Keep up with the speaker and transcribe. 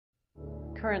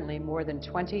Currently, more than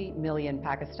 20 million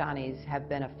Pakistanis have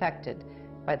been affected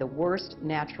by the worst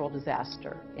natural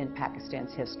disaster in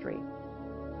Pakistan's history.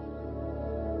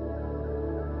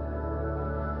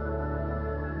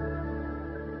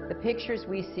 The pictures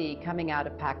we see coming out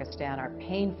of Pakistan are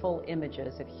painful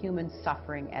images of human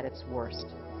suffering at its worst.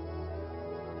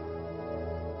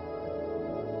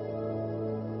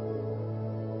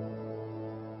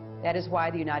 That is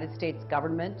why the United States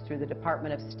government, through the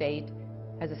Department of State,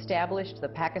 has established the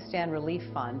Pakistan Relief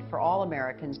Fund for all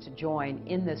Americans to join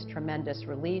in this tremendous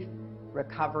relief,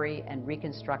 recovery, and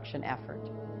reconstruction effort.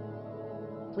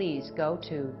 Please go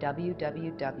to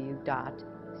www.state.gov.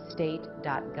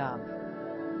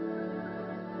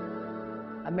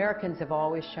 Americans have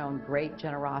always shown great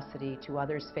generosity to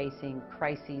others facing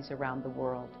crises around the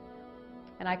world,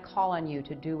 and I call on you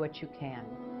to do what you can.